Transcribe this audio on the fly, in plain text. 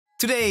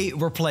Today,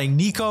 we're playing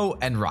Neeko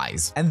and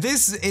Ryze. And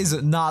this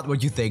is not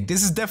what you think.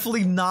 This is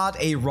definitely not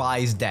a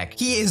Ryze deck.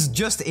 He is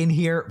just in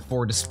here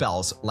for the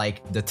spells,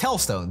 like the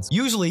tellstones.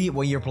 Usually,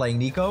 when you're playing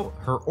Neeko,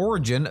 her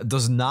origin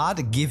does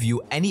not give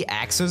you any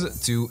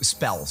access to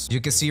spells. You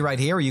can see right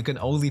here, you can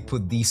only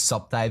put these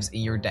subtypes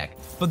in your deck.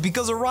 But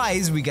because of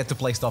Ryze, we get to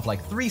play stuff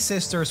like Three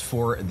Sisters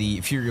for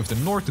the Fury of the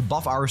North to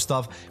buff our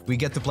stuff. We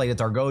get to play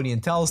the Targonian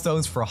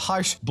tellstones for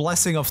Hush,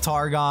 Blessing of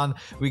Targon.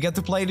 We get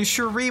to play the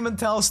Shuriman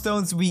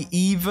tellstones. We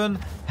even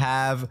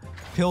have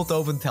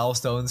Piltover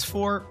tellstones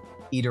for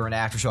either an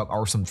aftershock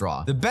or some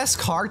draw. The best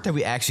card that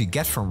we actually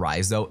get from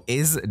Ryze though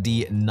is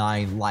the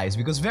 9 lives,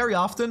 because very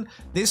often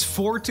this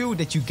 4/2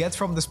 that you get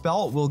from the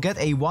spell will get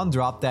a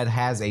 1-drop that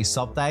has a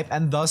subtype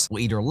and thus will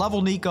either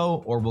level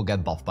Neeko or will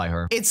get buffed by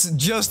her. It's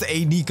just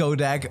a Neeko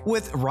deck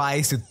with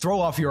Ryze to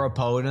throw off your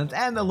opponent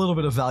and a little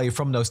bit of value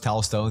from those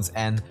tellstones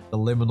and the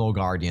Liminal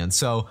Guardian.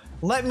 So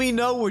let me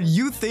know what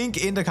you think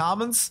in the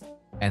comments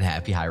and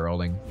happy high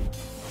rolling.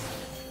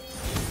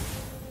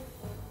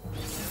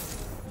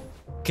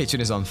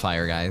 Kitchen is on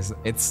fire, guys.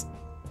 It's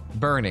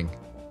burning.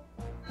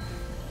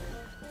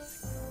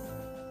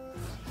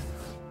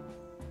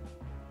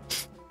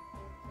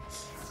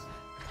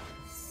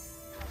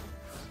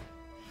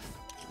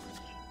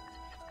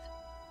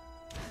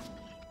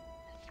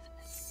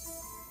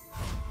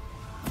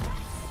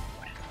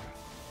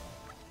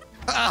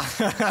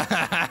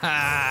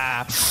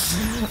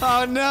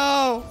 Oh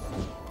no!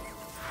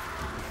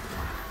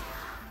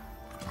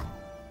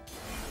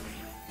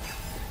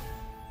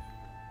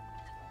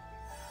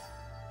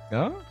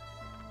 Huh?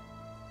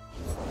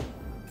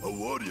 A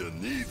warrior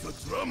needs a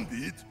drum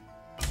beat.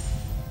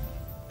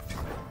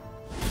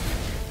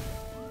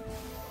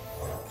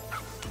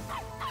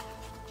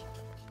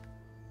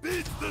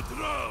 Beat the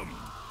drum.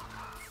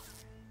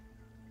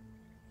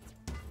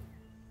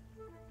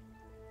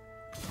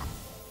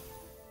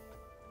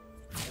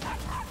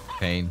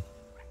 Pain.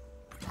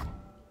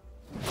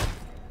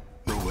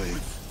 The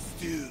waves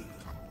still.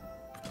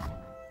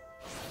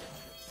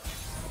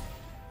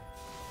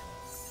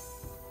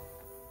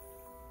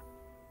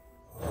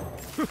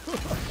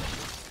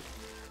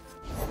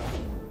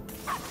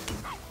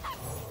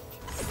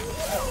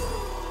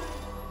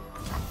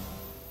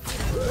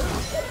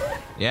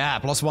 Yeah,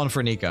 +1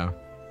 for Neeko.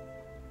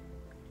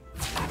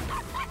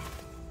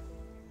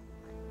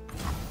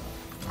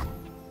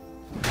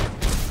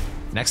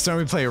 Next turn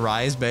we play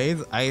Ryze,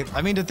 Bathe. I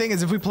mean, the thing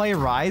is, if we play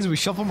Ryze, we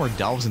shuffle more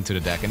Delves into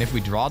the deck, and if we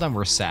draw them,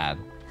 we're sad.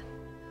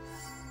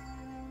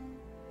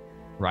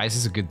 Ryze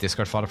is a good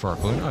discard fodder for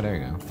Harpoon. Oh, there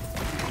you go.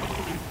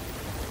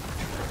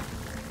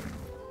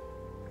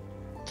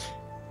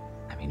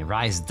 I mean,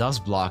 Ryze does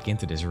block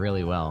into this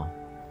really well.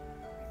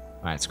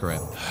 Alright, screw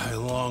it. I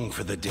long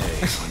for the day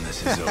when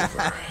this is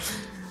over.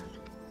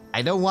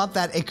 I don't want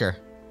that Icker.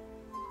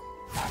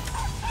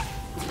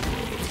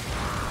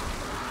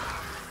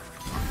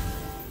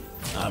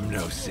 I'm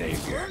no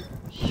savior.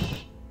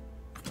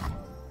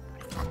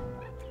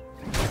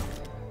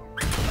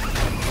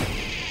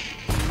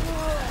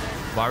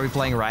 Why are we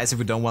playing Ryze if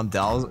we don't want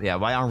Delves? Yeah,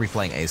 why aren't we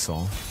playing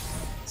Asol?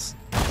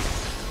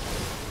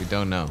 We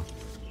don't know.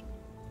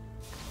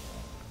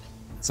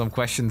 Some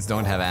questions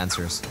don't have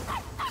answers.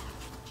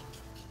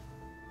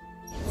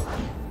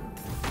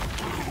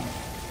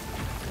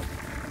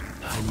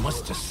 I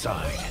must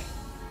decide.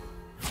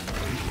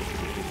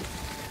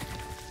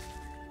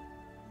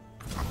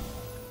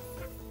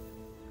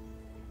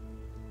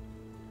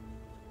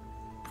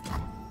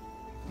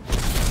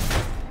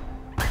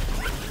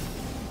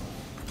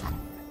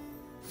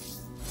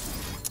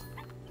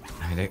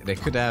 I mean, they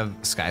could have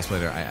Sky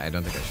Splitter. I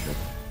don't think I should.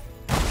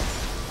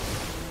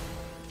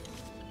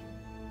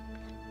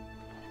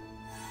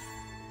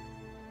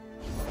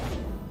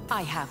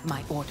 I have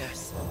my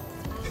orders.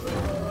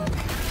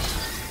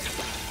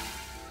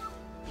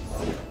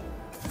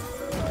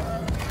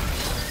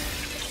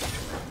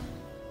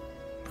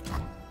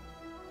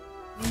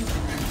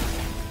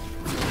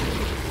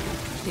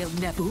 They'll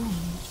never.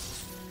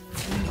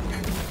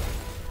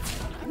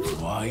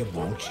 Why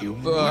won't you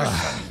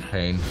listen?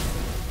 Pain.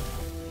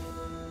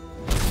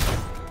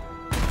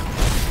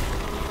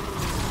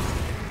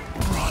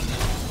 Run.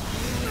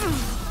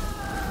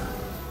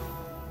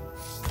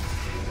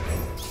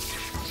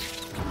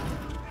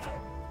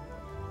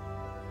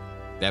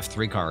 They have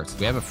 3 cards.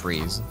 We have a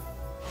freeze.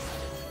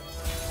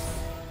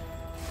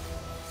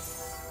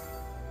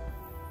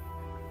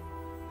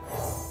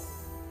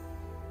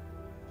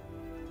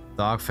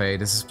 Dogfade,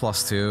 this is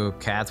 +2.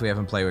 Cat, we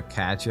haven't played with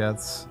Cat yet.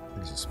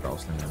 These are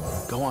spells.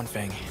 Go on,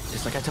 Fang.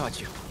 Just like I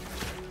taught you.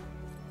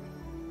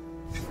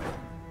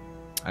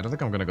 I don't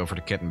think I'm gonna go for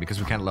the kitten because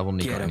we can't level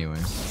Neeko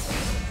anyway.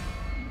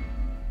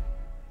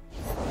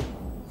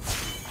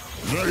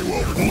 They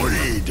will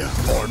bleed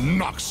or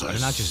Noxus. They're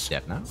not just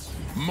dead now?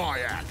 My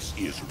axe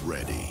is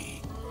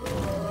ready.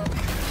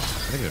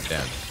 I think they're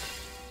dead.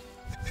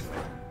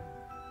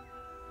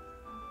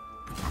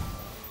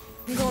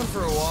 I'm going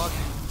for a walk.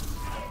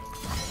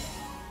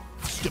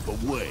 Step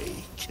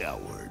away,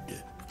 coward.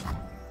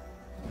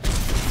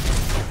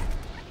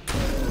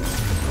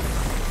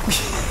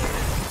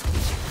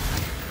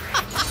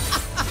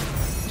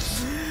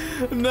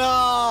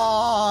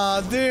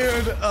 No,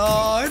 dude.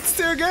 Oh, it's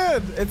too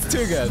good. It's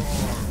too good.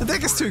 The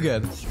deck is too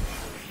good.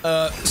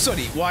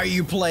 Sonny, why are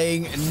you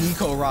playing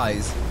Neeko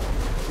Ryze?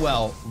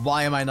 Well,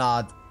 why am I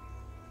not?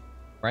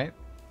 Right?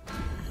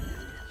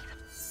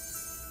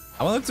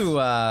 I wanted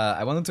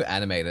to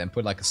animate it and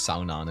put like a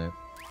sound on it.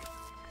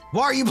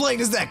 Why are you playing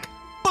this deck?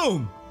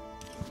 Boom!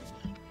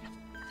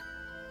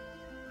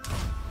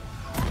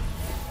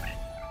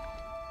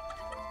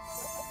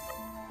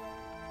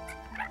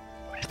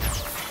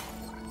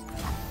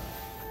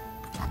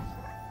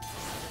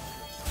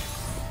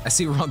 I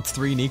see we're on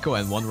 3 Neeko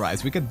and 1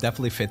 Ryze. We could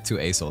definitely fit 2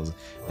 Asos.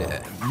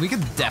 We could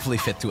definitely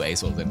fit 2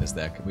 Asos in this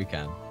deck. We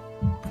can.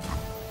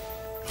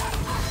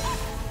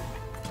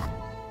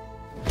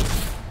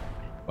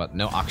 What?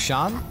 No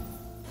Akshan?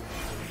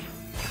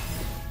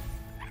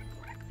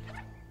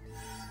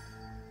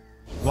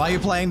 Why are you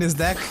playing this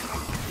deck?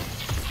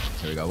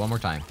 Here we go, one more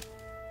time.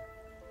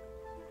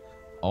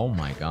 Oh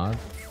my god.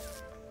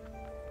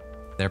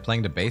 They're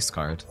playing the base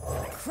card.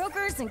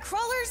 Croakers and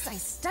crawlers, I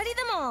study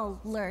them all,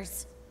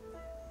 lurs.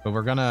 But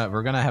we're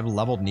gonna have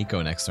leveled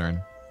Neeko next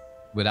turn.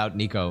 Without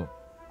Neeko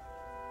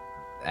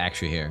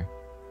actually here.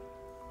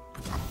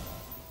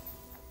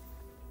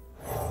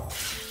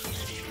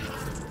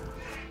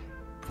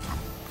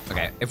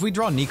 Okay, if we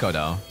draw Neeko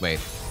though, wait.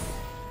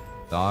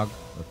 Dog,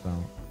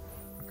 reptile.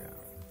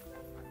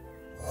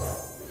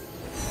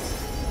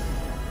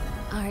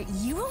 Are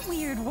you a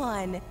weird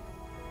one?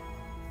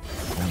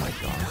 Oh my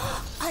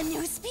god. A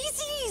new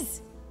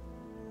species!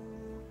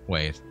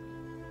 Wait.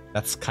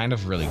 That's kind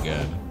of really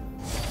good.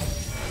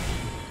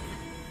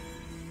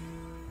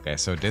 Okay,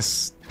 so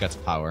this gets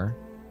power.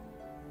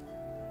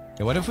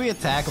 Okay, what if we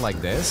attack like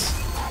this?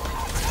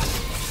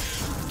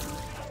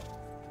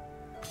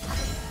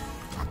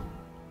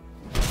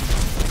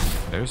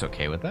 There's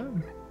okay with that?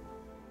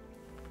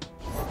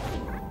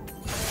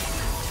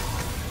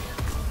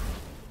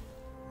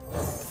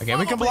 Okay,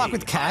 we can block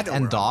with cat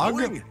and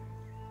dog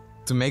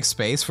to make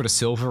space for the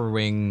Silver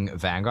Wing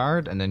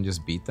Vanguard and then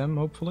just beat them,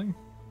 hopefully.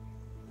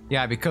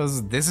 Yeah,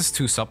 because this is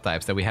 2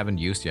 subtypes that we haven't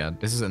used yet.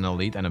 This is an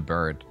elite and a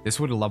bird. This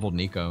would have leveled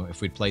Neeko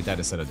if we'd played that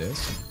instead of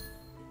this.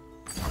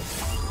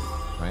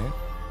 Right?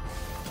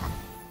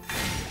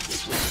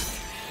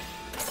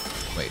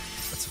 Wait,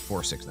 that's a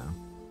 4/6 now.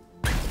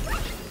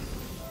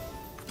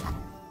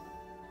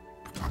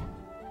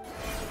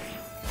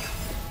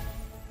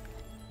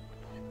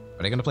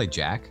 Are they gonna play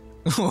Jack?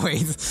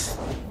 Wait.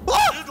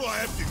 Why do I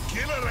have to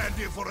kill around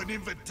here for an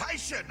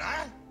invitation,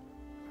 huh?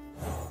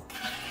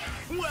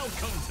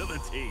 Welcome to the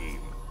team.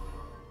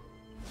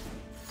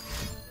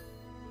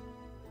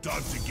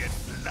 Time to get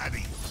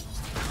bloody.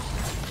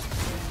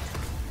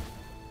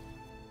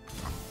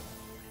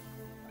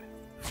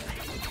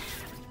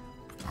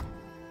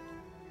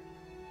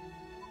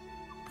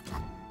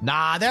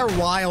 Nah, they're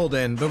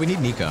wildin', but we need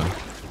Neeko.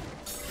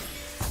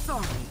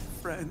 Sorry,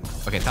 friend.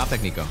 Okay, top deck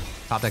Neeko.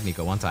 Top deck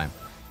Neeko, one time.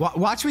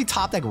 Watch me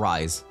top deck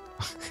Ryze.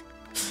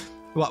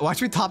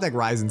 Watch me top deck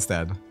Ryze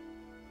instead.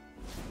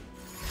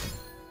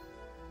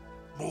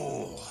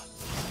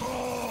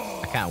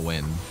 I can't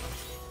win.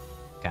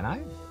 Can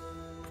I?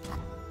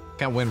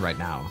 Can't win right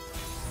now.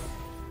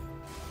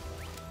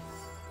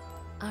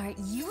 Are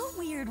you a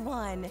weird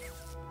one?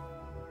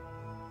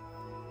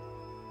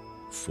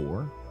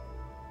 4?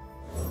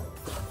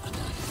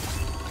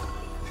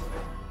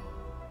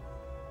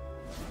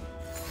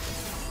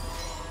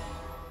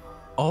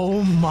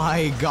 Oh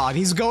my god,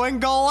 he's going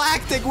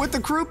galactic with the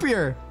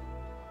croupier!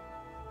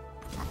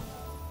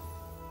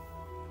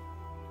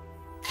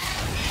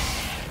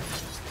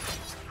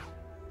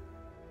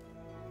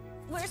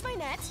 Where's my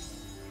net?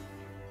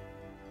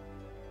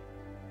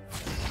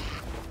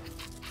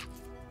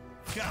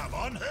 Come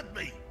on, hit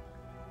me.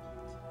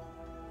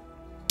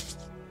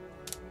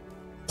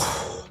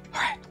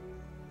 Alright.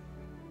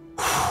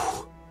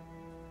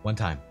 One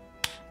time.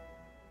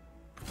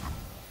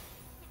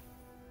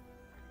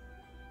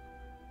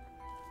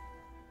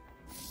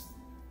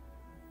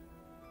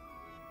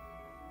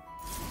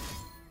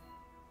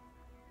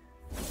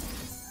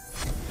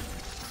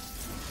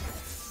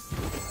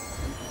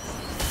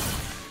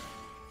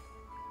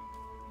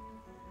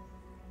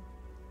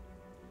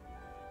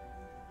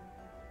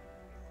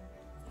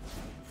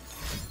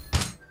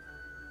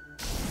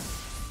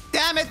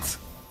 Damn it!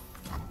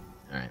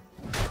 Alright.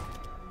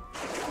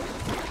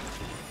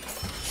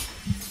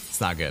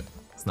 It's not good.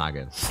 It's not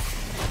good.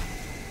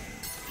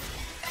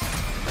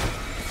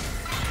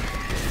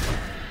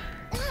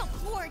 Ow,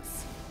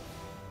 warts!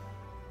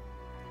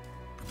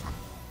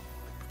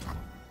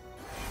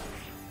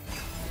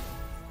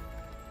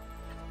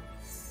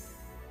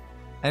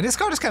 And this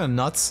card is kind of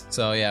nuts,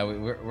 so yeah,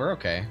 we're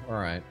okay. We're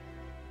alright.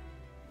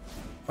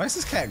 Why is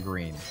this cat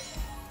green?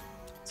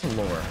 It's a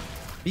lore.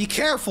 Be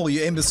careful,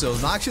 you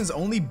imbeciles. Noxians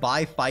only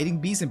buy fighting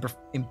beasts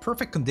in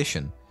perfect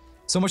condition.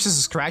 So much as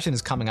a scratch and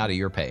is coming out of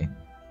your pay.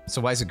 So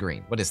why is it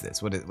green? What is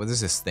this? What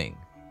is this thing?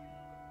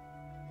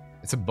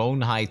 It's a bone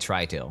high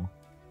tritail.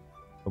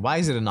 But why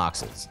is it a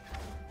Noxus?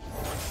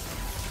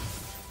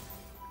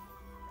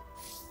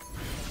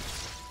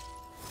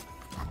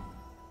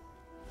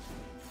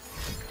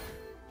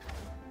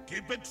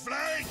 Keep it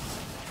flanked!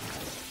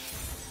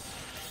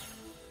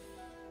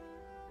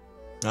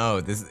 Oh,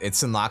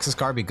 it's a Noxus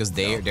card because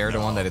they're the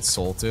one that it's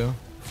sold to.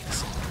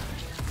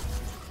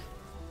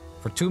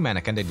 For 2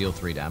 mana, can they deal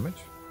 3 damage?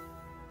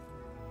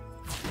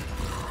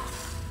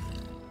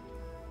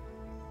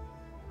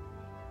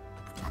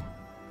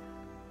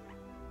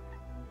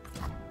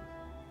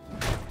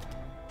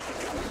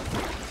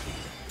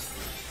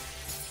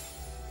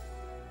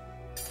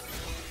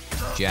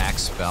 Jack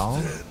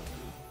spell?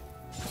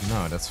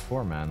 No, that's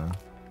 4 mana.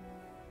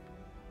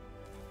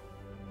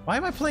 Why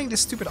am I playing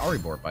this stupid Ari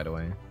board, by the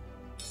way?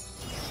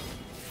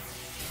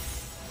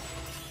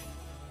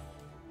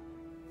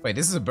 Wait,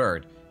 this is a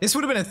bird. This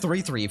would have been a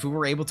 3-3 if we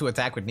were able to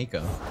attack with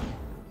Neeko.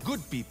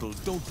 Good people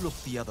don't look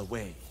the other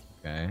way.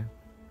 Okay.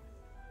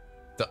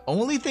 The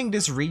only thing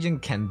this region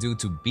can do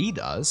to beat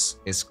us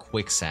is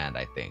quicksand,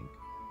 I think.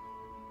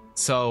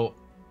 So,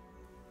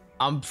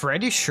 I'm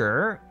pretty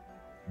sure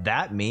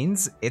that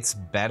means it's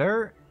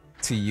better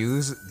to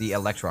use the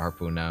Electro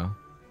Harpoon now.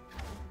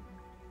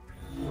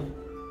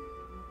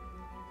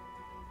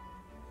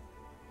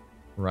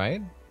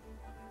 Right?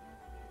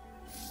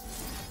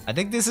 I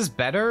think this is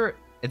better.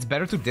 It's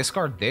better to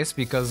discard this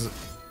because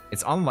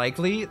it's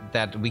unlikely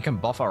that we can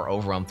buff our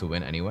overwhelm to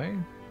win anyway.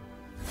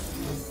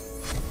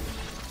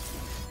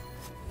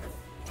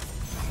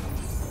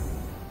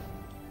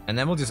 And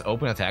then we'll just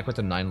open attack with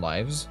the 9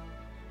 lives.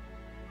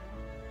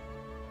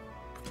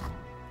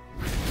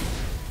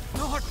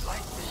 Not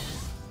like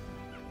this.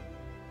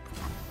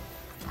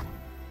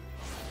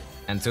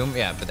 Entomb,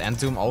 yeah, but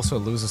Entomb also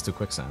loses to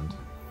quicksand.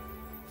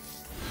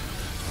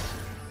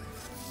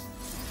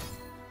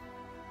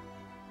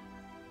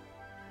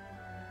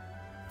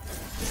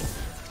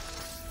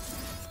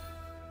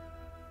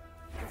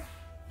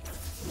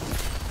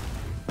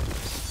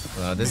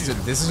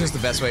 This is just the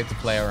best way to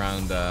play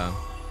around.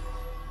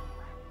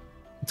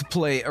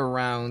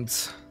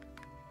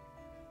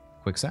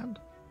 Quicksand.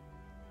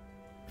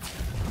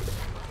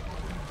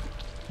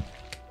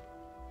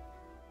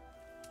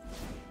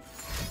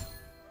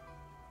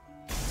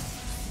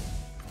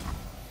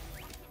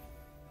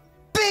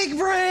 Big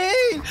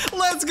brain!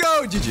 Let's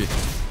go! GG.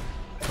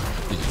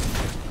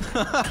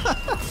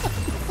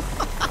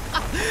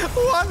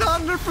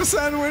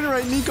 100% win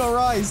rate, Neeko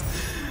Ryze.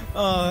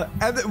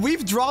 And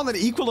we've drawn an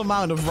equal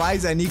amount of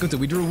Ryze and Neeko too.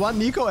 We drew 1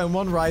 Neeko and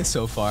 1 Ryze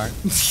so far.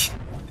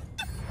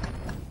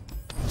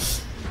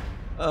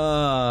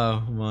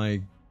 Oh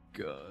my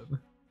god.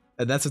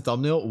 And that's a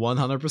thumbnail,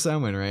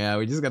 100% win rate. Yeah,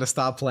 we just gotta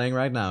stop playing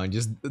right now and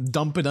just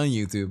dump it on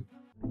YouTube.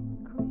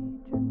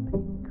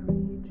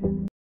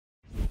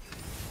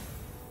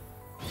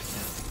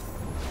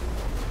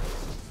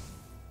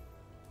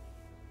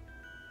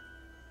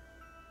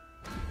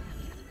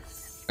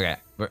 Okay,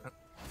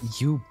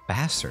 you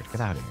bastard, get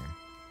out of here.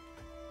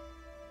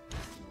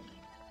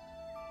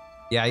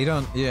 Yeah, you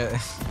don't, yeah.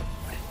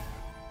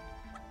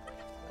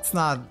 It's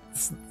not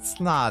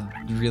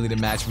really the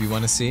match we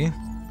want to see.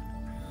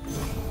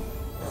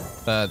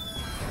 But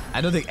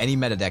I don't think any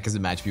meta deck is the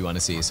match we want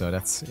to see, so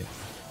that's, yeah.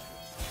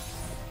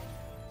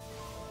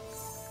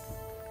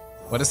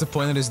 What is the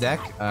point of this deck?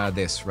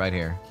 This, right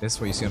here.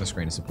 This, what you see on the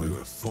screen is the point. We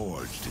were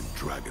forged in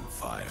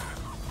Dragonfire.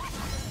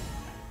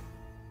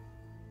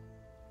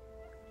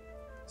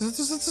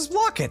 Just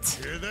block it.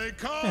 Here they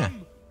come! Yeah.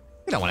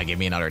 You don't want to give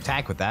me another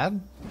attack with that.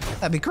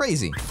 That'd be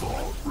crazy.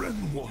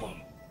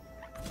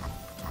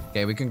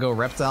 Okay, we can go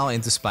reptile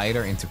into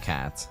spider into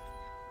cat.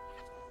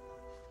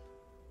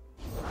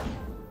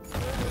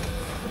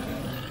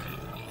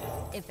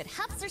 If it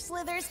hops or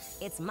slithers,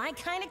 it's my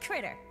kind of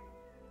critter.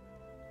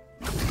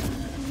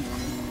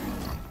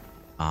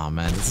 Oh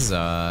man, this is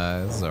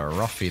a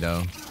roughie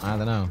though. I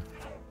don't know.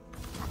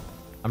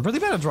 I'm really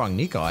bad at drawing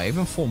Neeko. I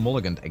even full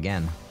mulliganed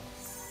again.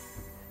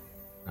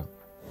 Oh.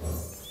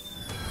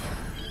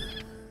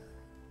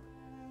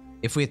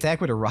 If we attack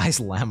with a Ryze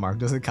landmark,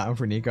 does it count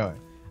for Neeko?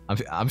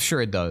 I'm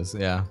sure it does.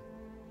 Yeah,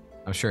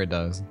 I'm sure it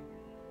does.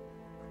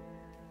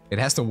 It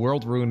has the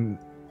World Rune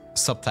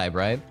subtype,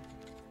 right?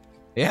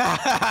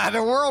 Yeah,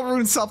 the World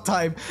Rune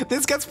subtype.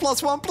 This gets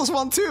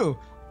 +1/+1 too.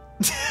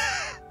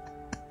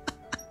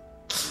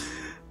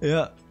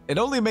 Yeah, it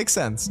only makes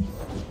sense.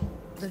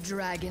 The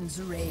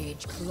dragon's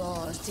rage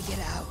claws to get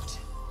out.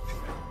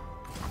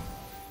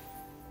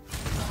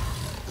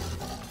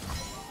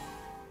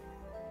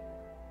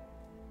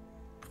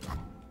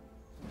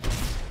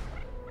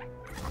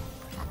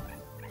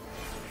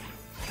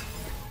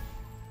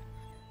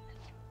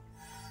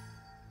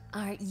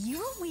 Aren't you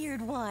a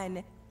weird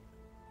one?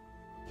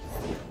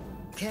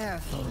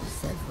 Careful,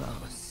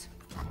 Zevros.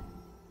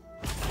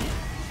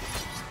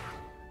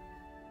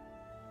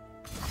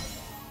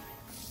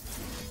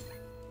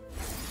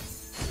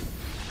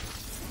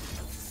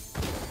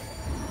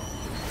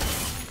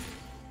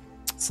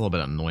 It's a little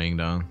bit annoying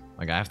though.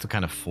 Like I have to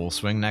kind of full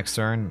swing next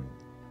turn.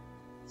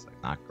 It's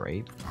like not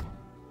great.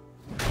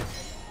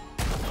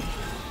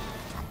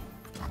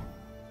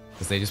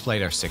 Because they just play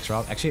their 6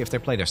 route. Actually, if they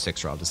play their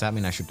 6 route, does that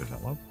mean I should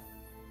develop?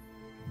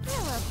 I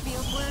love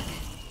field work.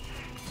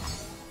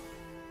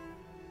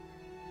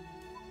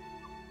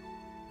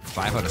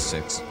 5 out of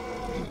 6.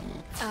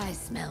 I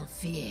smell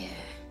fear.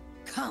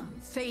 Come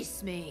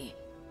face me.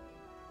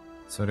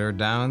 So they're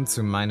down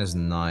to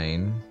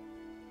 -9.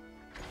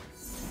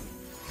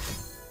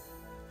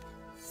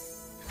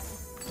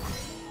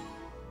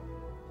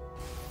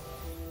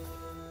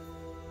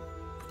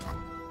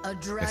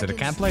 Okay, so they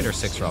can't play their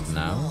 6-drop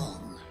now.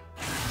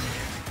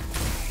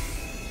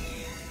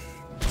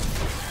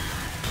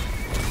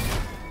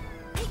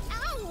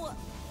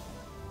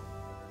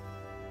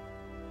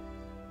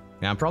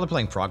 Yeah, I'm probably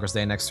playing Progress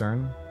Day next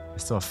turn. I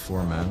still have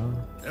 4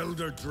 mana.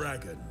 Elder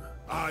Dragon,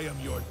 I am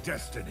your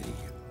destiny.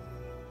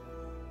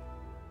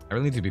 I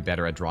really need to be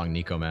better at drawing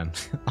Neeko, man.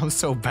 I'm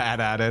so bad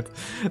at it.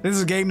 This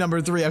is game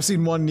number 3. I've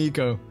seen 1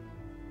 Neeko.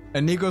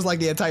 And Neeko's like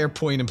the entire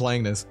point in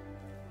playing this.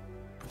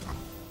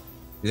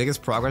 You think it's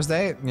Progress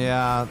Day?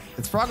 Yeah,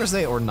 it's Progress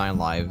Day or 9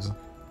 lives.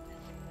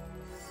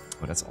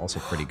 Oh, that's also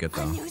pretty good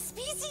though. A new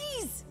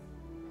species.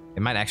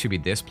 It might actually be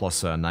this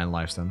plus 9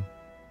 lives then.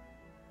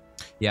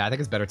 Yeah, I think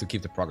it's better to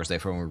keep the Progress Day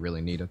for when we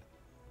really need it.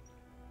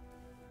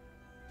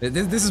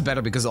 This is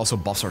better because it also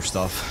buffs our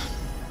stuff.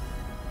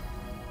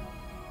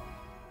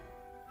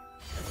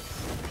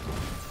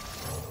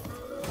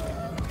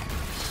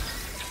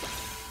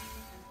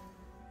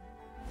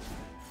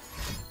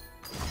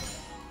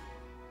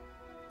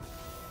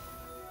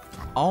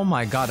 Oh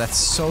my god, that's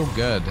so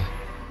good.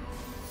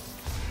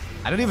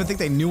 I don't even think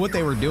they knew what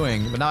they were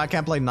doing, but now I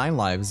can't play 9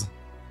 lives.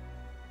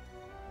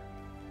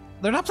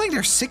 They're not playing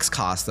their 6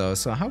 cost though,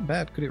 so how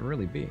bad could it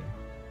really be?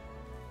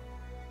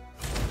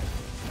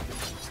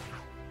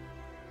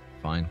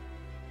 Fine.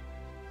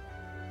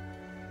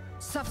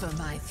 Suffer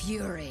my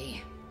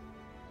fury.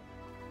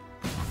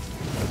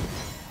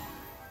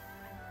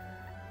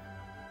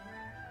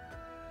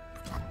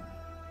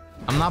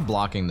 I'm not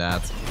blocking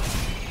that.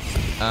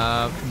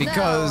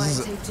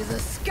 Because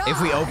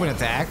if we open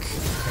attack,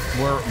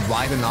 we're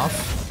wide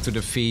enough to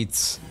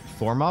defeat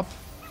form up.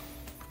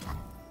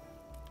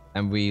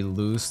 And we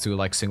lose to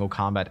like single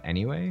combat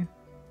anyway.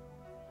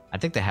 I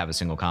think they have a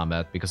single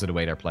combat because of the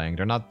way they're playing.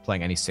 They're not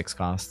playing any 6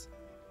 cost.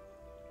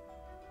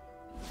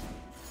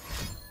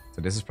 So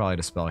this is probably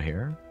the spell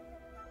here.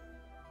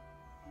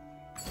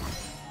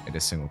 It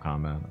is single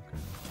combat, okay.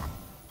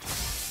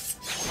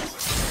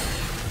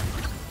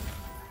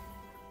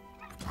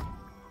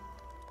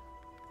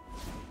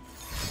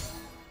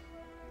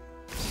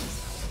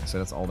 So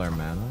that's all their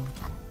mana.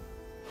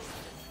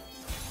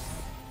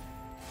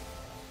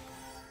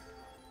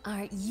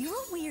 Aren't you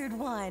a weird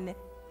one?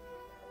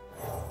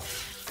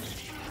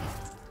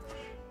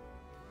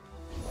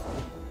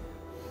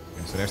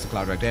 Okay, so there's the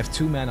Cloud Drag. They have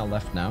 2 mana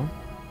left now.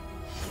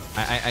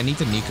 I need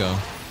the Neeko.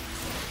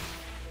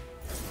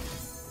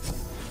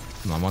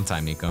 Come on, one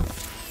time, Neeko.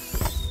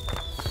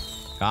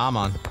 Come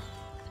on.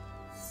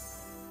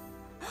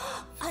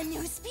 A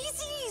new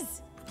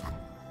species.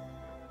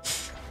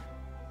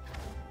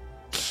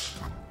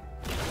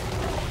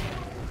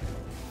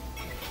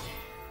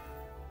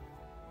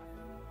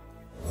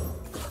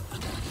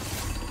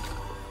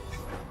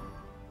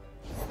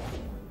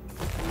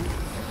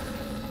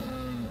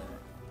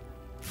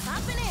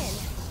 Popping in.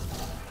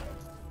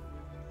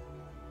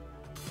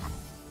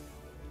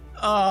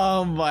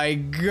 Oh my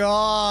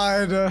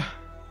god.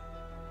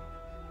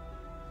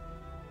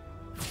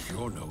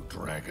 You're no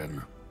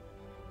dragon.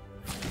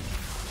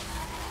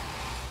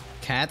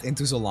 Cat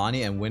into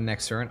Zolani and win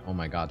next turn. Oh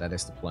my god, that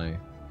is the play.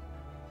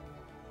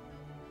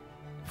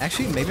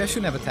 Actually, maybe I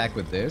shouldn't have attacked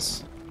with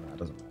this. That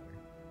doesn't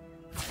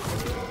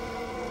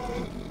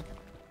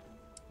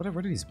matter.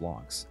 What are these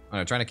blocks? Oh,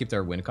 they're trying to keep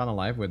their win con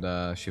alive with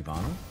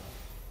Shyvana.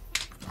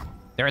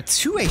 They're at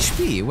 2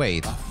 HP.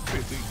 Wait.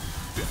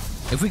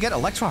 If we get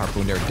Electro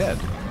Harpoon, they're dead.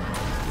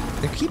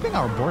 They're keeping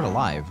our board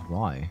alive.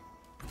 Why?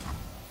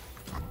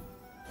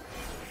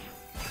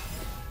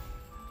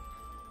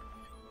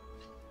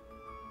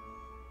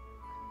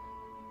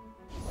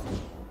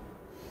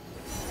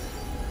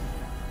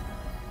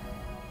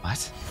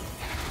 What?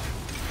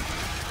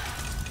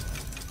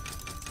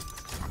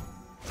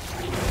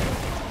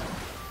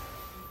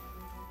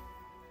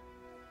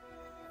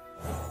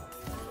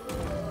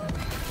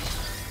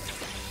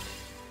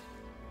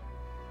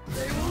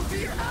 They will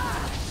be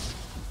ash.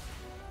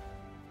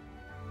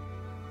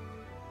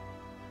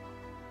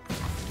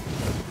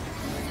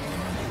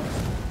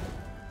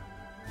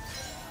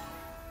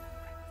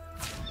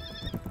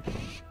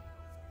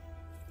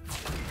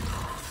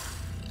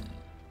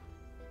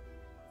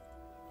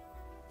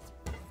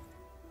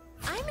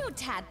 I'm no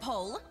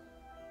tadpole.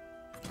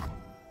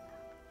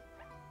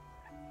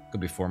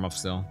 Could be form up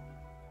still.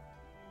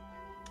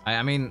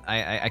 I mean,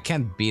 I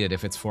can't beat it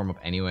if it's form up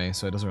anyway,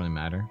 so it doesn't really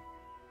matter.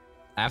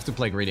 I have to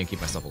play greedy and keep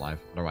myself alive,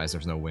 otherwise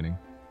there's no winning.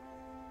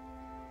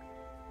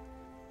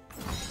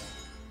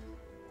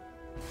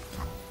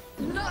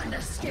 None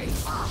escape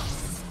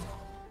us.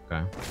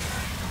 Okay.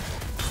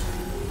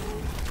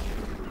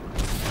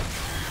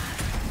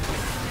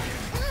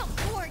 Oh,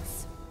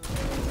 quartz.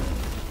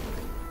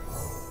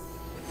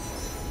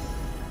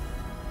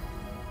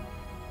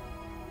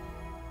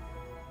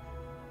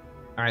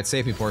 Alright,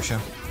 save me,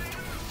 Portia.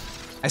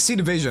 I see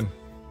the vision.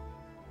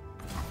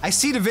 I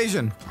see the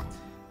vision.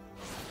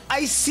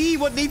 I see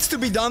what needs to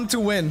be done to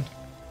win.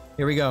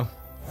 Here we go.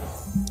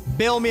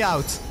 Bail me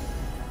out.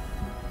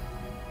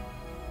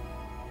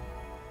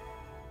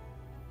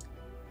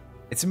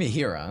 It's me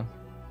here, huh?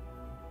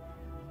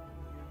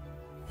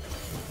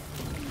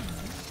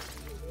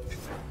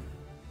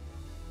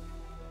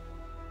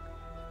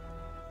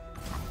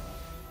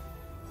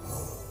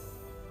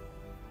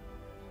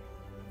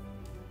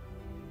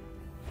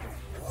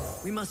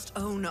 We must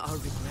own our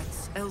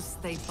regrets, else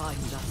they bind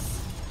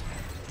us.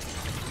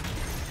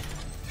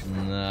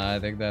 Nah, I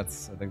think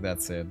that's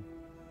it.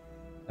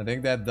 I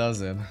think that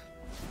does it.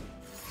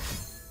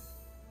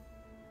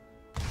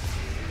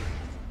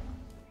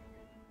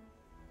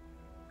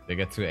 They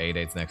get 2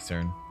 8/8s next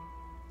turn.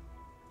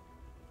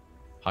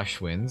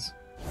 Hush wins.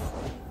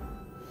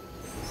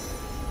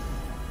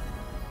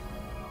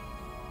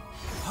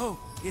 Hope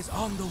is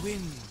on the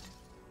wind.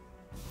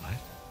 What?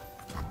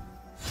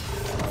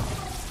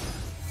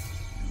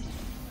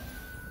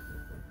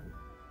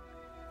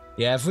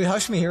 Yeah, if we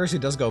Hush Me here, she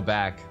does go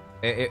back.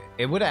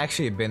 It would have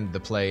actually been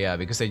the play, yeah,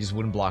 because they just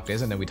wouldn't block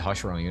this and then we'd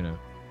Hush our own unit.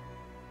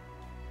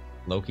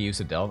 Loki used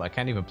to delve. I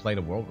can't even play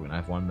the World Rune. I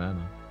have 1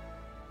 mana.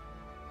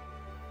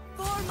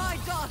 For my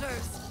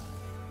daughters!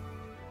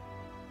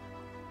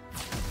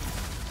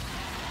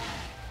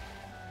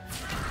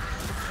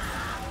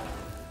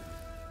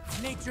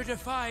 Nature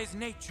defies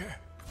nature.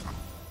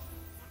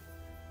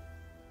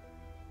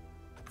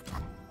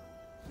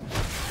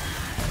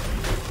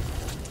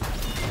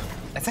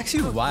 That's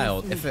actually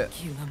wild. If it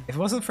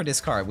wasn't for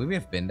this card, would we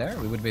have been there?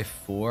 We would be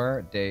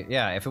 4 days.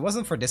 Yeah, if it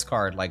wasn't for this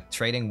card, like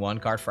trading 1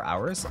 card for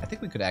hours, I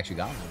think we could have actually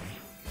gotten it.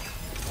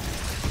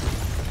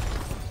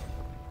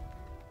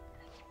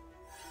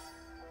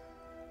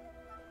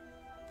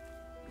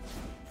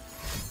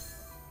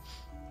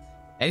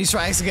 Eddie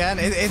strikes again.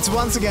 It's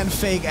once again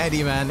fake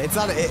Eddie, man. It's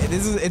not.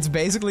 It's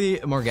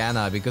basically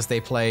Morgana because they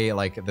play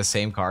like the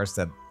same cards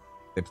that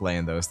they play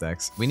in those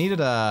decks. We needed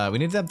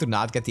them to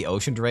not get the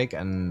Ocean Drake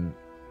and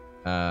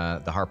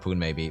the Harpoon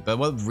maybe. But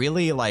what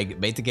really like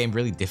made the game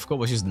really difficult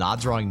was just not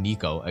drawing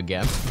Neeko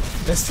again.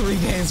 There's 3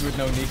 games with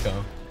no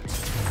Neeko.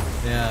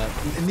 Yeah,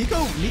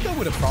 Neeko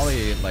would have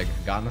probably like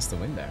gotten us the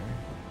win there.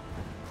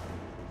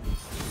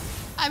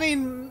 I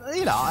mean,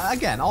 you know,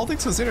 again, all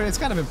things considered, it's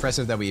kind of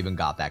impressive that we even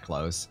got that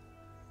close.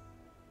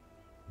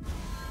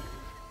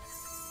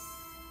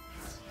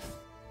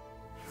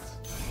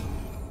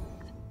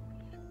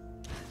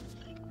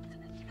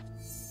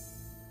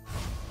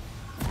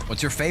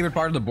 What's your favorite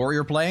part of the board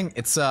you're playing?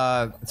 It's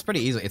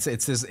pretty easy.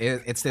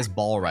 It's this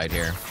ball right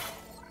here.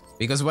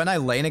 Because when I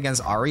lane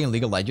against Ahri in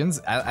League of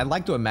Legends, I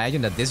like to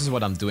imagine that this is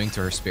what I'm doing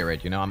to her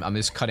spirit. You know, I'm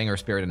just cutting her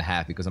spirit in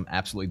half because I'm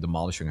absolutely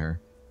demolishing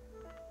her.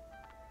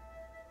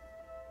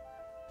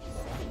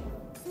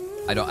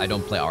 I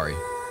don't play Ahri.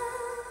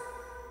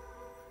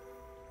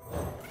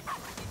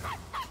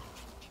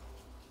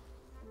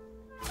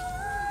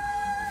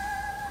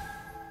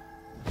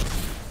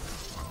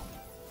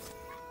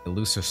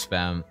 Elusive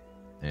spam.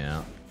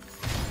 Yeah.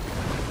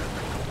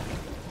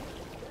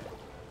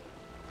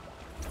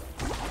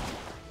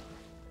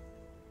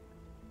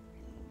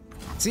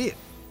 See,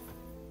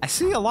 I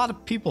see a lot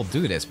of people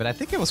do this, but I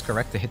think it was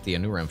correct to hit the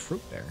Anura and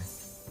Fruit there.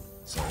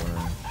 So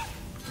we're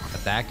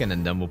attacking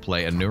and then we'll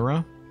play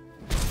Anura.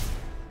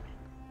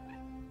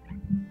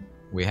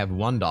 We have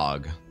 1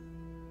 dog.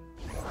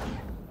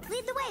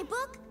 Lead the way,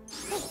 Book.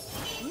 Hey,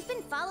 you've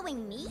been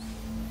following me?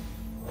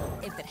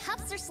 If it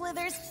hops or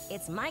slithers,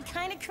 it's my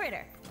kind of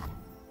critter.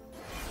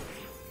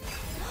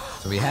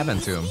 So we have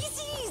Entomb.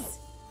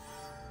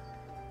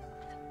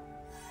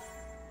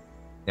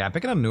 Yeah,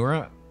 picking up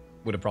Nura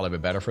would have probably been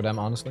better for them,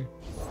 honestly.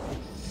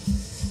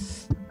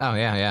 Oh,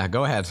 yeah,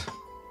 go ahead.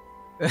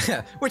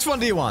 Which one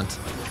do you want?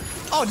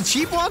 Oh, the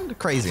cheap one?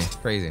 Crazy.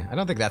 I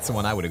don't think that's the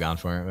one I would have gone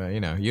for. But, you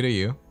know, you do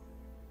you.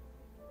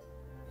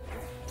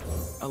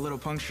 A little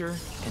puncture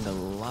and a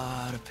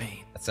lot of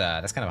pain.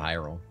 That's kind of a high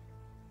roll.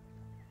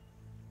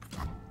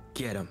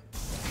 Get him.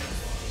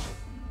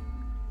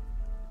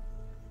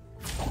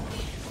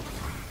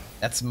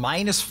 That's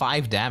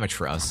 -5 damage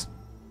for us.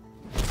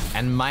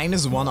 And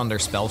 -1 on their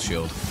spell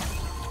shield.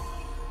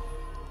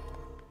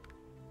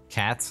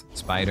 Cat,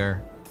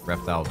 spider,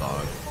 reptile,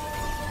 dog.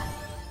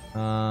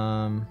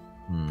 Alright,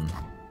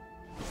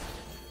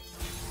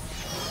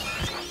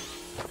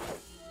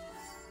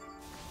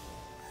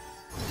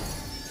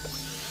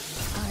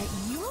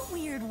 you a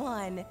weird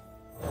one.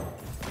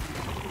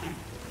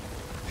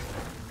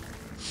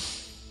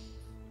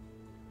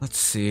 Let's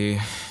see.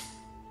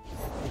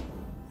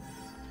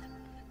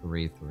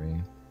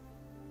 3/3.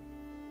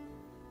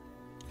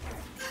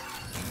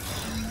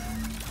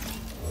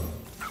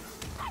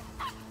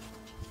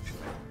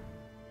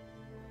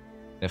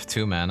 They have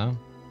 2 mana.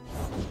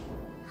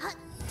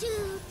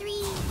 2,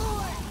 3, 4.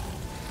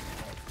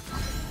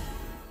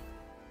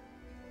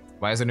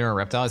 Why is it near a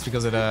reptile? It's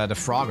because of the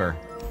Frogger.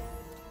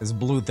 This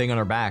blue thing on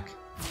her back.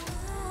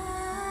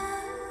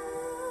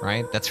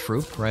 Right? That's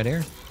fruit right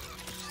here.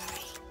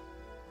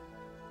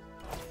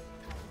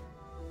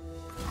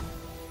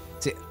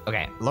 See,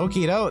 okay,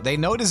 low-key though, they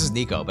know this is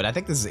Neeko, but I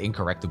think this is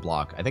incorrect to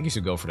block. I think you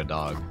should go for the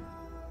dog.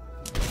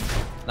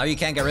 Now you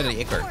can't get rid of the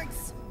Ichor.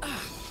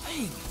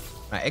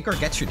 Alright, Ichor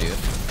gets you, dude.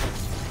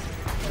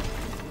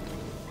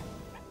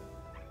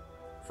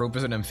 Fruip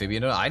is an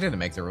amphibian. I didn't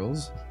make the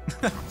rules.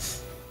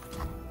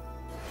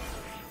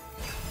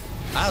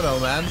 I don't know,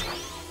 man.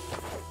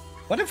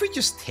 What if we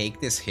just take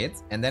this hit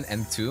and then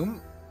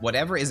entomb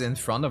whatever is in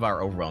front of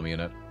our overwhelm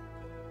unit?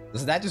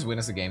 Does that just win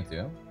us the game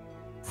too?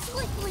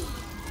 Swiftly.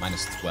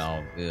 Minus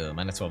 12. Ew,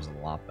 minus 12 is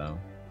a lot though.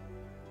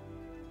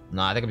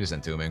 Nah, I think I'm just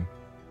entombing.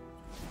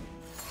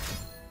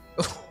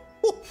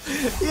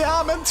 Yeah,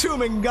 I'm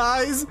entombing,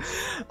 guys.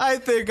 I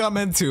think I'm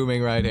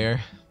entombing right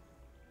here.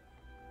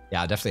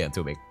 Yeah, definitely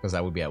entombing, because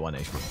I would be at 1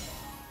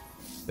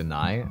 HP.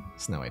 Deny?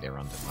 There's no way they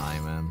run deny,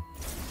 man.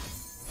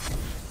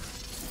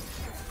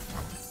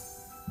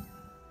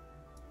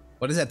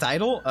 What is that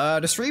title?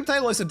 The stream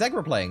title is the deck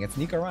we're playing. It's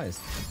Neeko Ryze.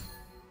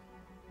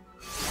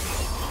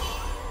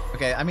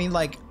 Okay, I mean,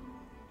 like,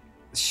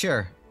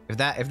 sure. If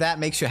that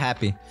makes you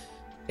happy,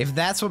 if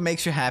that's what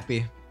makes you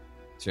happy,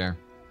 sure.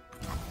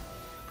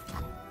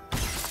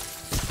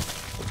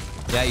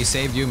 Yeah, you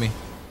saved Yumi.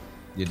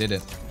 You did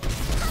it.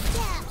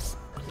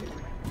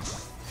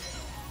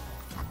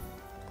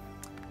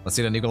 Let's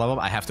see the Neeko level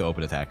up. I have to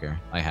open attacker.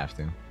 I have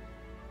to.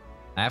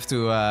 I have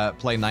to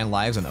play 9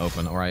 lives and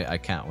open, or I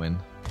can't win.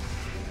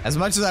 As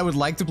much as I would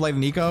like to play the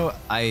Neeko,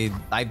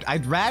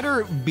 I'd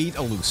rather beat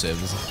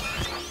elusives.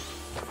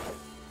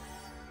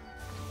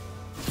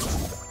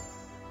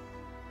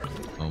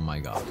 Oh my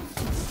god.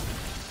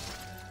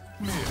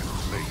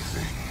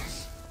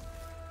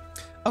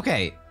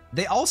 Okay,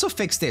 they also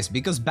fixed this,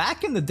 because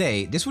back in the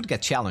day, this would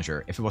get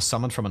Challenger if it was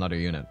summoned from another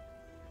unit.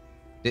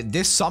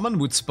 This summon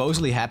would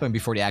supposedly happen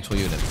before the actual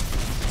unit.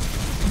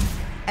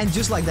 And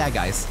just like that,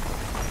 guys.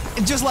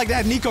 And just like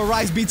that, Neeko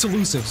Ryze beats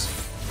elusives.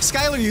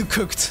 Skylor, you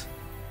cooked.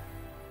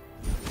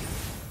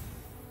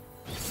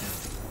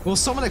 Will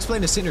someone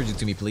explain the synergy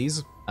to me,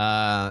 please?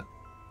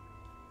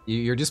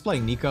 You're just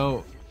playing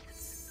Neeko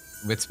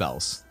with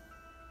spells.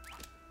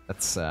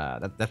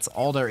 That's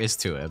all there is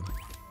to it.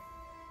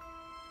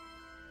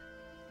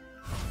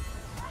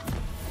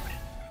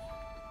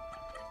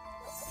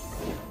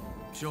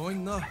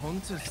 Join the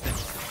hunters then.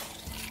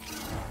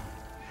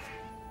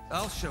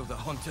 I'll show the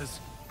hunters.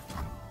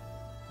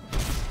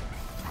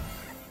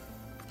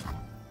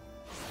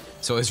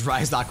 So is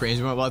Ryze not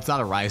range? Well, it's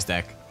not a Ryze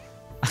deck.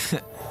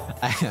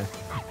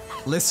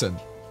 Listen,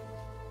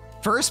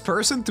 first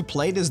person to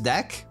play this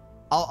deck,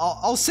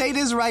 I'll say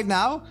this right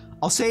now.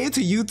 I'll say it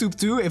to YouTube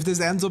too if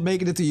this ends up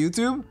making it to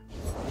YouTube.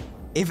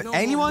 If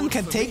anyone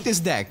can take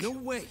this deck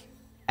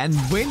and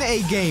win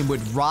a game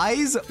with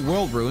Ryze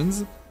World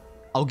Runes,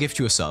 I'll gift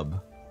you a sub.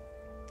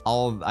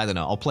 I don't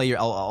know. I'll play your.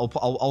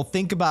 I'll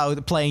think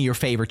about playing your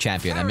favorite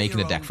champion and making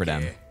a deck for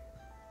them.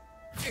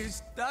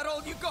 Is that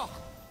all you got?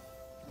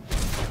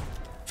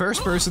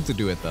 First person to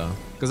do it though,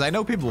 because I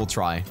know people will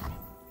try.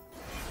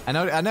 I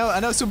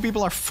know some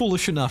people are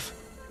foolish enough.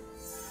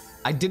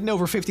 I didn't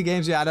over 50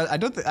 games. Yeah,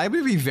 I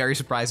would be very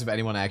surprised if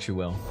anyone actually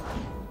will.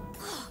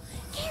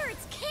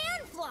 Carrots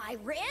can fly,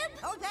 Rib.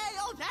 Okay.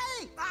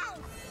 Ow.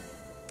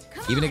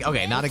 Even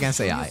okay, not against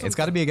AI. It's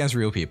got to be against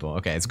real people.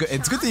 Okay, it's good.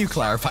 It's good that you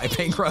clarify,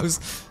 Pink Rose.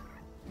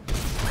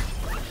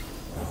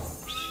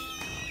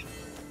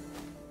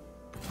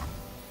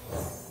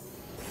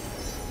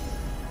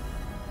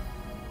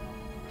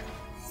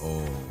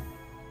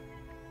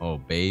 Oh,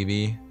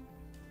 baby.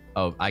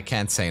 Oh, I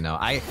can't say no.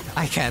 I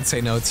can't say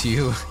no to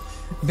you,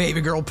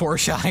 baby girl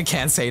Portia. I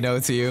can't say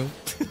no to you.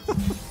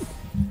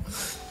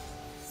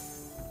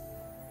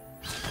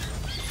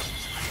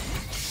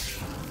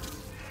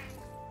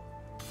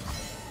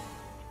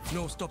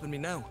 No stopping me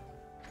now.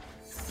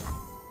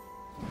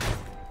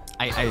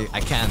 I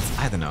can't.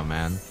 I don't know,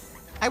 man.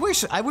 I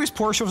wish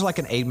Portia was like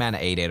an 8-mana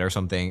 8/8 or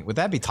something. Would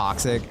that be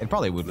toxic? It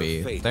probably would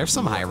be. There's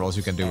some high rolls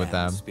you can do with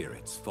them.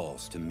 Spirits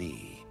falls to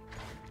me.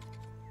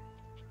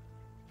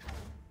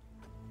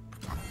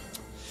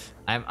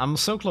 I'm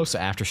so close to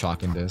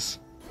aftershocking this.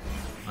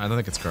 I don't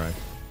think it's correct.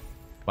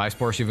 Why is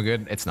Portia even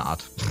good? It's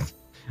not.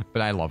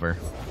 But I love her.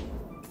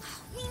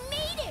 We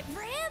made it,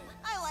 Rib.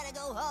 I want to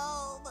go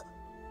home.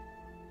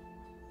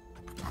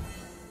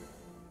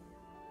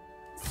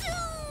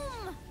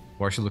 Zoom.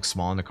 Portia looks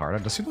small in the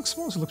card. Does she look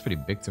small? She looks pretty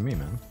big to me,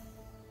 man.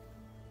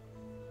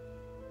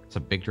 It's a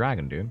big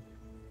dragon, dude.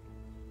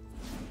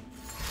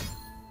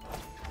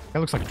 That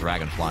looks like a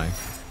dragonfly.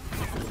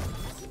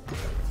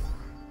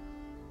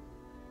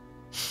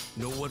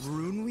 Know what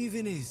rune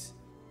weaving is?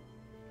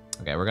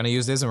 Okay, we're gonna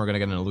use this and we're gonna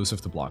get an elusive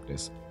to block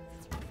this.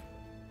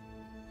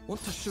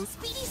 Want to shoot?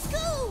 Speedy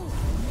Scoo.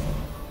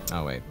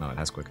 Oh wait, no, it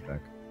has quick attack.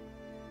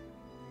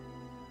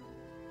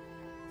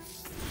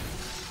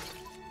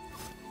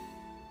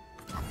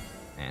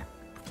 Eh.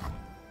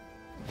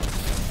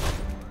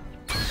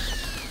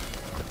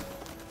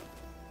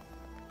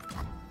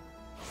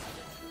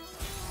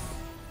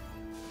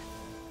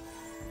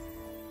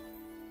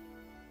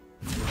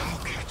 I'll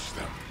catch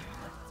them.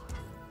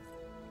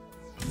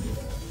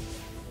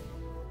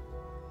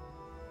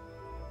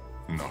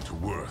 Not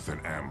worth an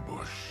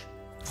ambush.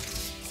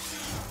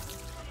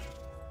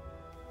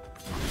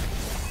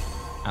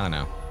 I don't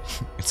know.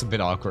 It's a bit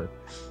awkward.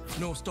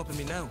 No stopping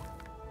me now.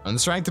 I'm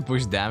just trying to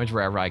push damage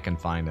wherever I can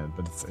find it,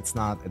 but it's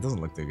not. It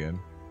doesn't look too good.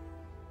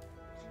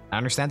 I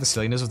understand the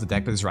silliness of the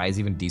deck, but is Ryze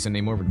even decent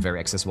anymore with very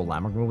accessible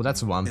landmark removal?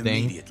 That's one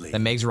thing that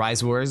makes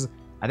Ryze worse.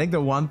 I think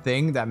the one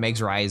thing that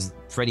makes Ryze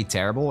pretty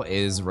terrible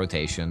is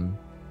rotation.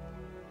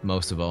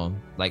 Most of all.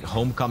 Like,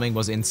 Homecoming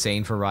was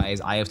insane for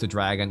Ryze, Eye of the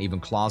Dragon, even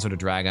Claws of the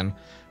Dragon.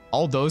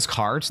 All those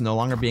cards no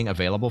longer being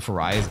available for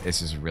Ryze is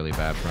just really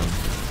bad for him.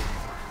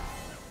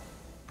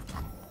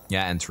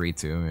 Yeah, and 3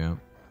 too, yeah.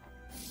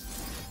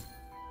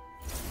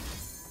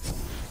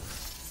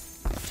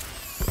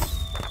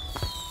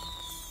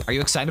 Are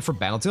you excited for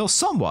Battletale?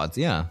 Somewhat,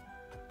 yeah.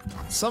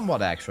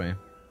 Somewhat, actually.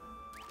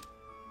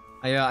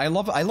 I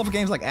love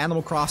games like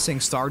Animal Crossing,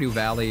 Stardew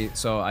Valley,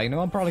 so I know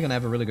I'm probably gonna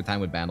have a really good time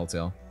with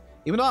Battletale.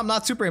 Even though I'm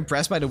not super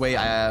impressed by the way,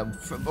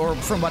 or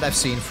from what I've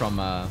seen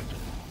from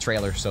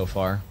trailers so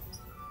far.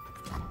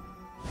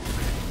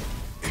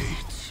 8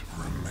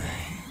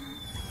 remain.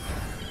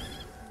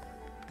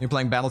 You're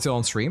playing Battletale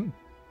on stream?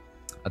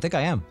 I think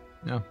I am.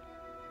 Yeah.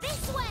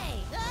 This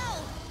way! Go!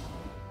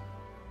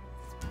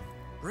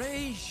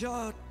 Ray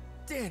shot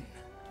in.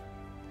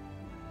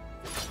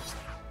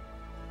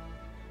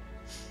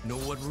 Know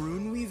what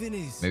rune weaving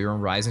is? Maybe you're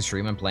on Ryze and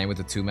stream and playing with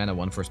the 2 mana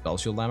 1 for spell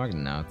shield landmark?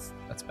 No,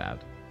 that's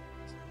bad.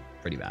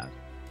 Pretty bad.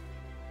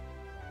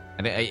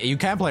 And you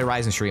can play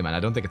Ryze and stream, and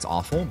I don't think it's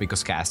awful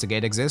because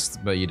Castigate exists,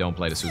 but you don't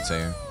play the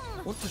Soothsayer.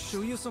 Want to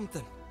show you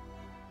something?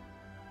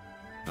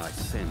 I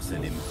sense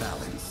an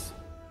imbalance.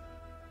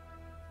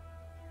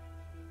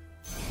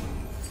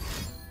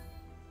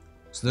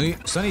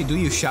 Snnuy, do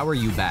you shower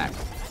you back?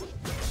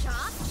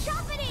 Chop,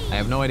 choppity! I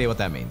have no idea what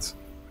that means.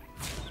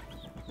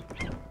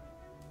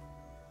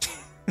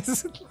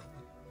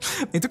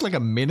 It took like a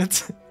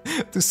minute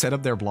to set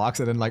up their blocks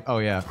and then like, oh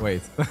yeah,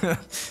 wait.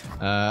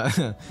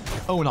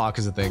 Owenhawk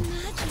is a thing.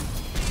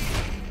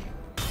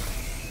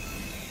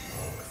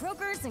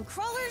 Croakers and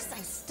crawlers,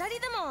 I study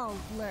them all,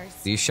 Lurs.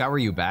 Do you shower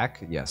you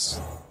back?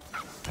 Yes,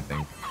 I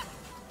think.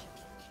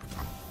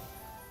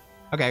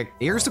 Okay,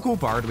 here's the cool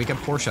part. We can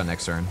Portia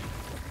next turn.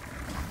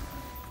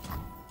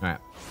 Alright.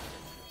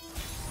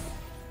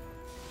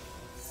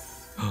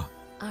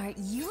 Aren't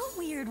you a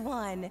weird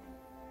one?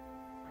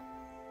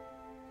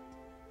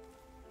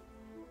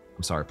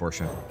 I'm sorry,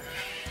 Portia.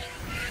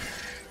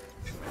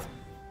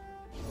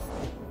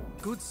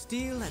 Good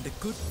steel and a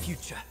good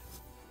future.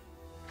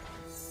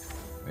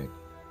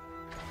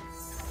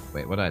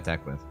 Wait, what did I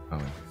attack with? Oh,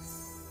 wait.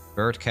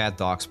 Bird, cat,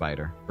 dog,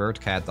 spider.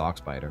 Bird, cat, dog,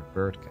 spider.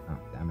 Bird, cat. Oh,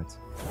 damn it.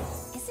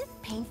 Is it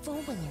painful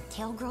when your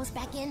tail grows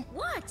back in?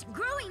 What?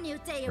 Growing new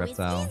tail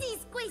Reptile. is easy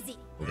squeezy.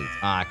 Delete.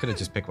 Ah, I could have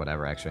just picked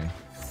whatever, actually.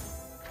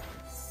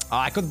 Oh,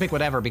 I couldn't pick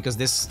whatever because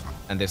this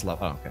and this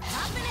love. Oh, okay.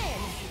 Hopping in.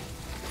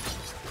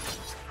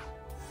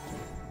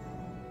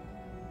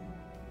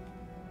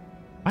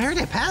 Why are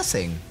they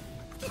passing?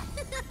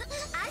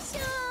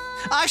 Asho!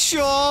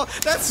 Asho!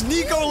 That's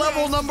Neeko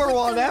level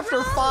 #1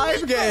 after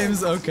 5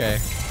 games. Okay.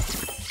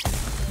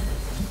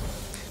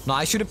 No,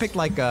 I should have picked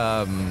like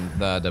the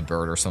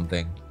bird or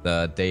something.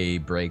 The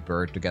daybreak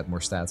bird to get more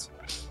stats.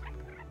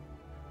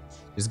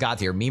 Just got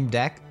here. Meme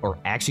deck or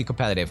actually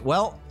competitive?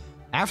 Well,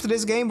 after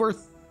this game, we're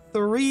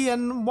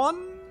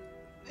 3-1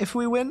 if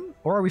we win,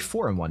 or are we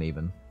 4-1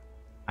 even?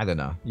 I don't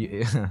know.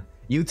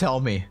 You tell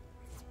me.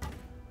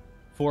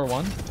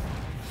 4-1.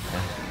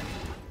 Yeah.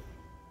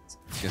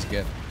 It's just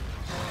good.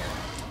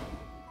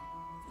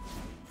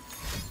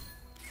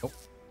 Oh.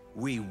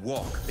 We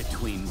walk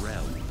between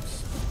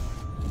realms.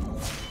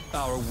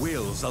 Our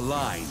wills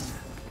align.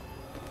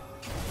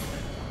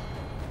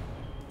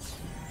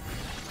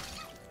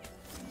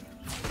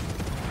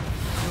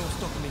 No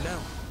stopping me now.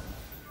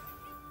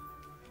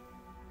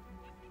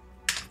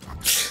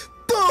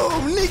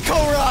 Boom! Neeko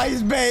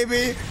Ryze,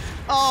 baby!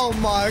 Oh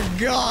my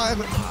god!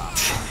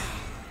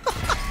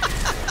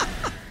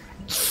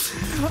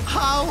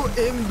 How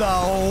in the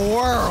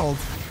world?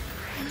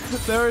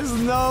 There is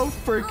no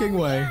freaking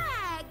way.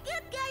 Yeah,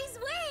 good guys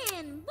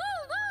win. Woo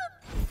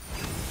woo.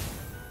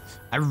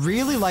 I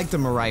really like the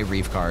Mirai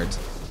Reef card.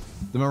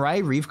 The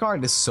Mirai Reef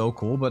card is so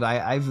cool, but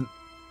I've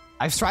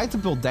tried to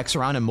build decks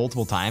around it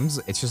multiple times.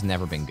 It's just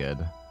never been good.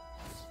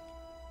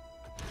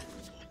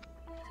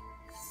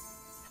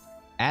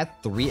 Add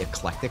 3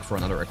 Eclectic for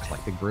another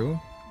Eclectic Brew.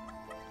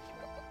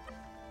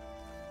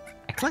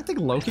 Eclectic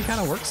Loki kind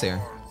of works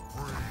here.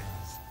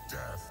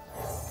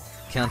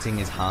 Counting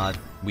is hard.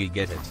 We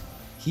get it.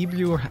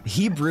 Hebrew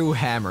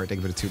Hammer. Take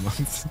about 2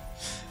 months.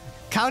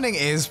 Counting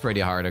is pretty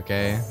hard,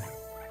 okay?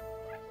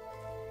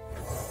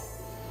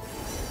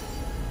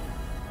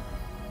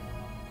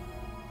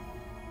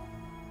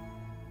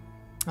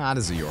 Ah,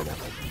 this is a Yordle.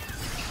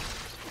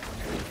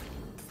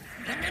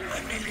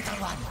 Remember me, little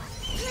one.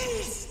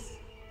 Please.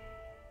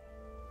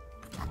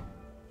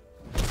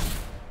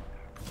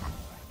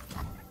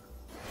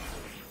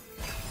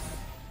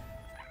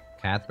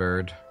 Cat,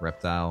 bird,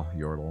 reptile,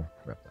 Yordle,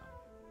 reptile.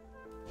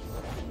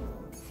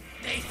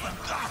 They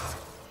forgot.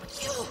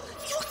 But you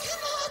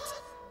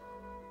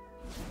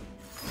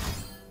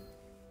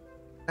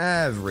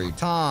Every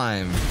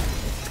time.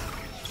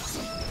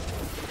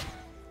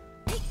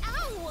 Hey,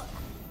 ow!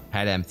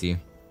 Head empty.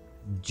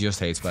 Just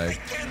hate spike.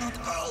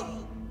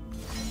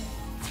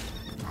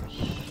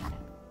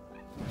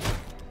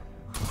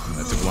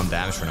 That took 1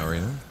 damage for no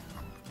reason.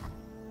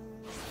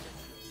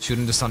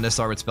 Shouldn't the Sun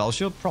start with spell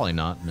shield? Probably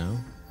not, no.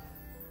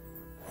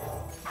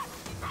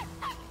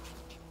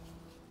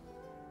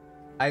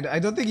 I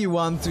don't think you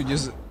want to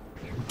just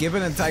give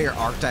an entire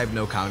archetype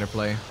no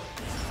counterplay.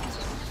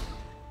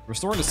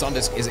 Restoring the Sun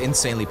Disc is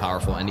insanely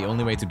powerful, and the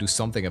only way to do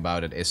something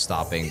about it is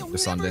stopping the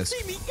Sun Disc.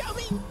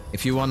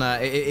 If you wanna,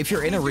 if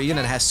you're in a region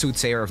that has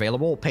Soothsayer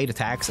available, pay the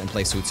tax and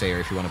play Soothsayer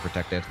if you want to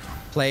protect it.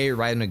 Play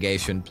Rite of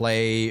Negation,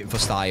 play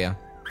Vastaya.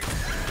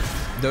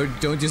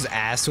 Don't just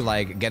ask to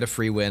like get a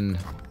free win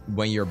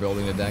when you're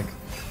building the deck.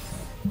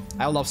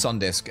 I love Sun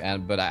Disc,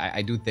 but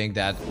I do think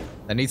that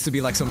there needs to be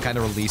like some kind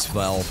of release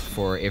valve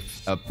for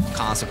if a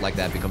concept like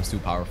that becomes too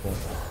powerful.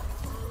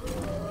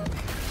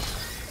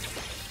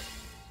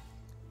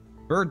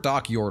 Bird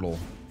Doc Yordle.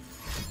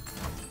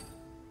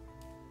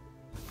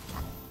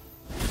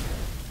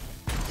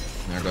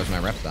 There goes my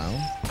reptile.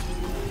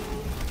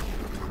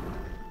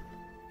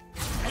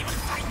 I will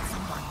find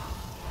someone.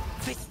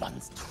 This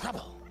one's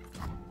trouble.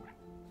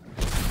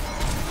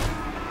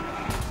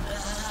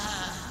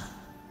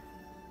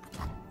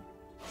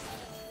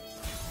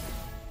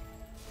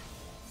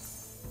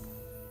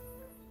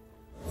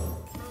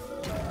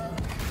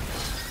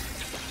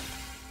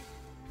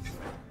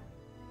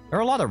 There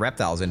are a lot of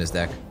reptiles in this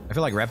deck. I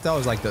feel like reptile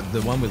is like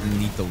the one with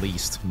need the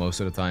least most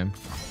of the time.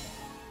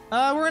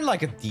 We're in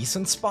like a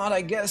decent spot,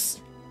 I guess.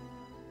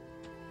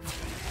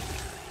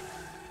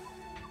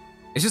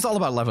 It's just all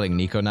about leveling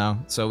Neeko now.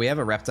 So we have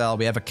a reptile,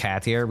 we have a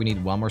cat here. We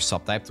need one more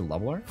subtype to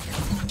level her.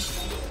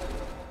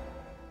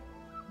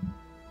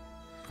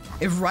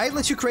 If Riot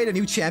lets you create a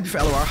new champion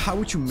for LOR, how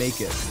would you make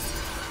it?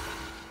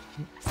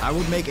 I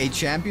would make a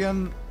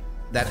champion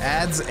that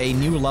adds a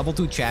new level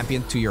 2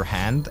 champion to your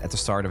hand at the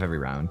start of every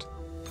round.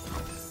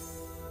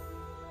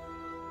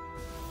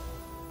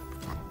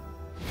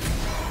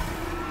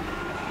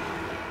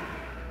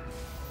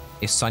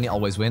 Is Sunny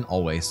always win?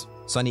 Always.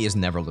 Sunny is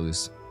never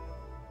lose.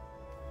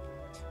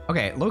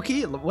 Okay,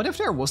 Loki, what if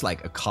there was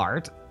like a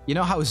card? You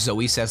know how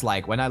Zoe says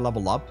like, when I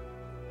level up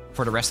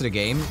for the rest of the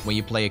game, when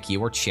you play a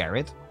keyword, share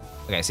it?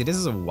 Okay, see, this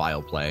is a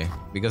wild play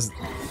because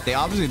they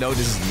obviously know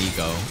this is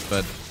Neeko,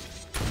 but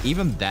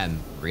even then,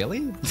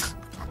 really?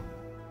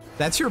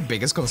 That's your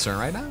biggest concern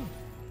right now?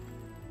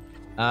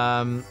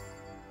 Oh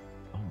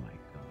my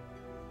god.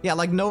 Yeah,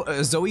 like no,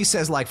 Zoe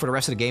says like for the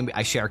rest of the game,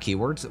 I share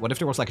keywords. What if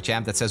there was like a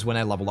champ that says when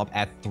I level up,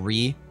 add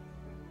 3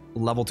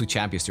 level 2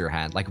 champions to your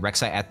hand? Like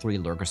Rek'Sai, add 3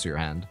 lurkers to your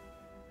hand.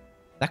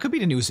 That could be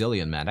the new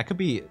Zillion, man. That could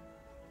be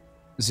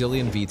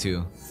Zillion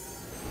V2.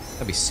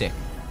 That'd be sick.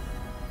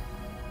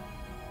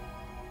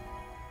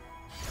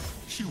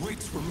 She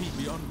waits for me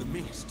beyond the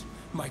mist,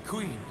 my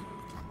queen.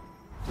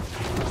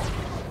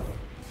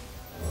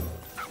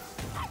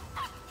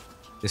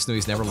 This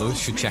Snnuy never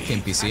lose. Should check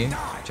in PC.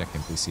 Check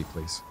in PC,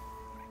 please.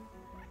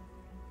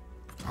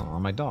 Oh,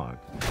 my dog.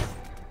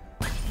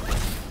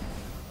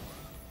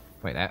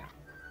 Wait, that.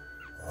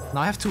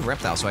 No, I have 2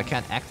 reptiles, so I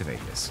can't activate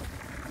this.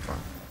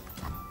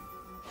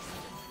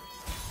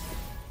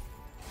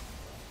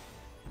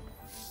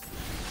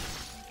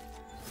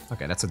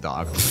 Okay, that's a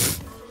dog.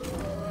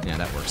 Yeah,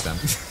 that works then.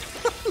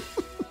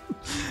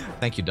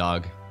 Thank you,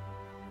 dog.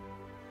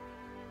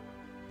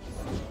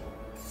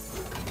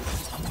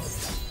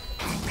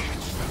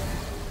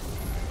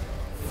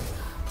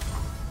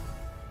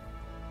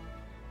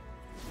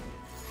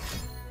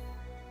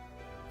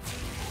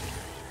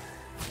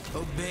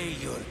 Obey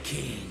your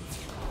king.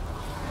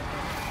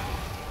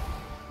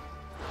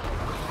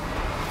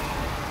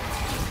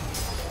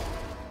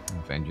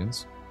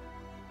 Vengeance.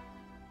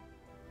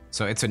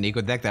 So it's a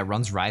Neeko deck that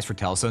runs Ryze for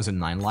tellstones and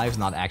 9 lives,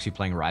 not actually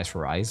playing Ryze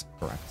for Ryze?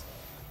 Correct.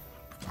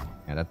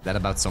 Yeah, that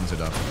about sums it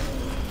up.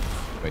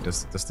 Wait,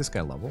 does this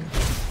guy level?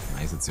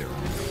 Nice, it's 0.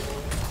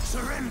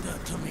 Surrender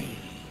to me.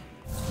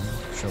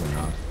 Sure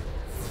not.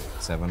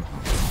 7.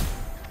 Oh.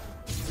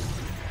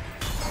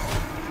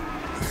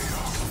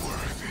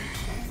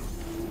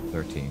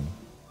 13.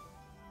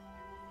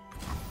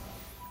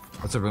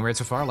 What's the win rate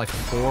so far? Like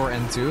 4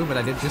 and 2, but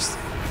I did just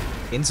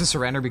instant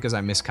surrender because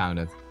I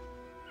miscounted.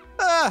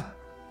 Ah!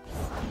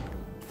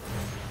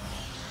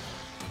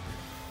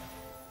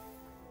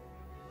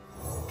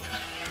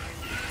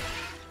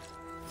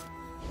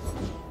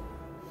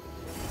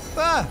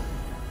 Ah!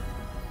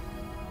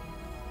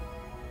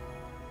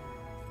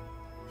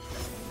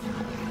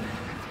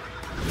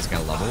 This guy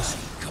levels.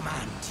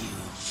 Command you.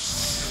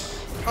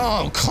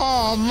 Oh,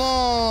 come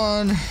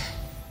on!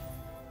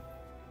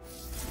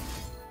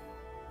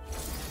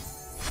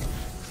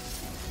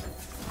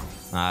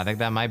 I think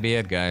that might be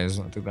it, guys.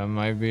 I think that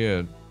might be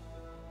it.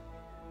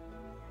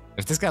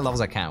 If this guy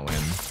levels, I can't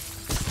win.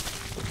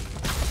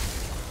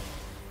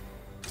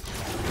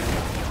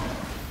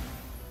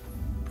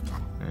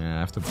 Yeah, I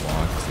have to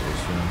block the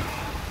issue.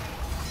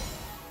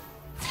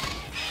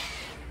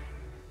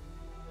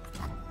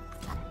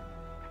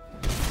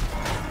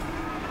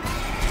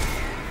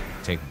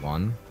 Take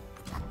one.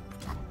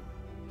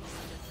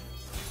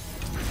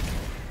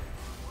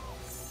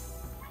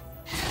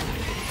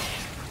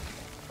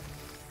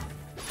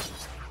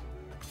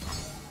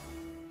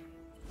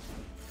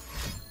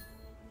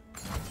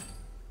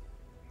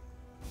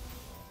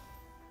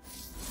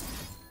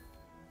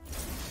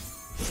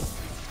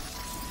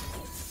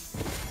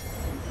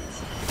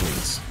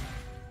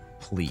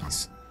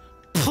 Please.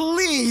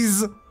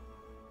 Please!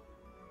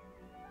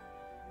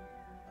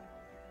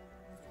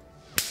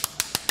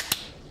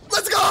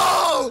 Let's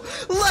go!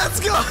 Let's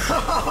go!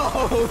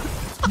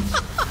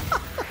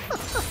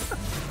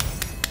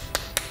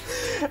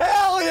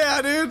 Hell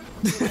yeah, dude!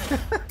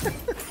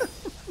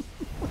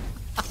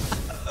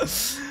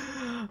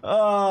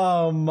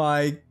 Oh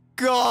my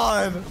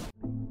god!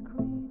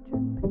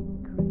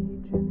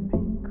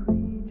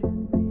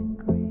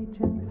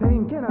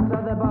 Thinking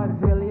outside the box,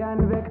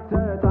 alien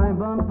Victor, time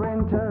bomb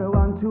printer,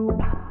 1, 2,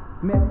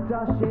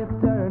 meta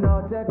shifter,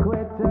 not a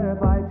quitter.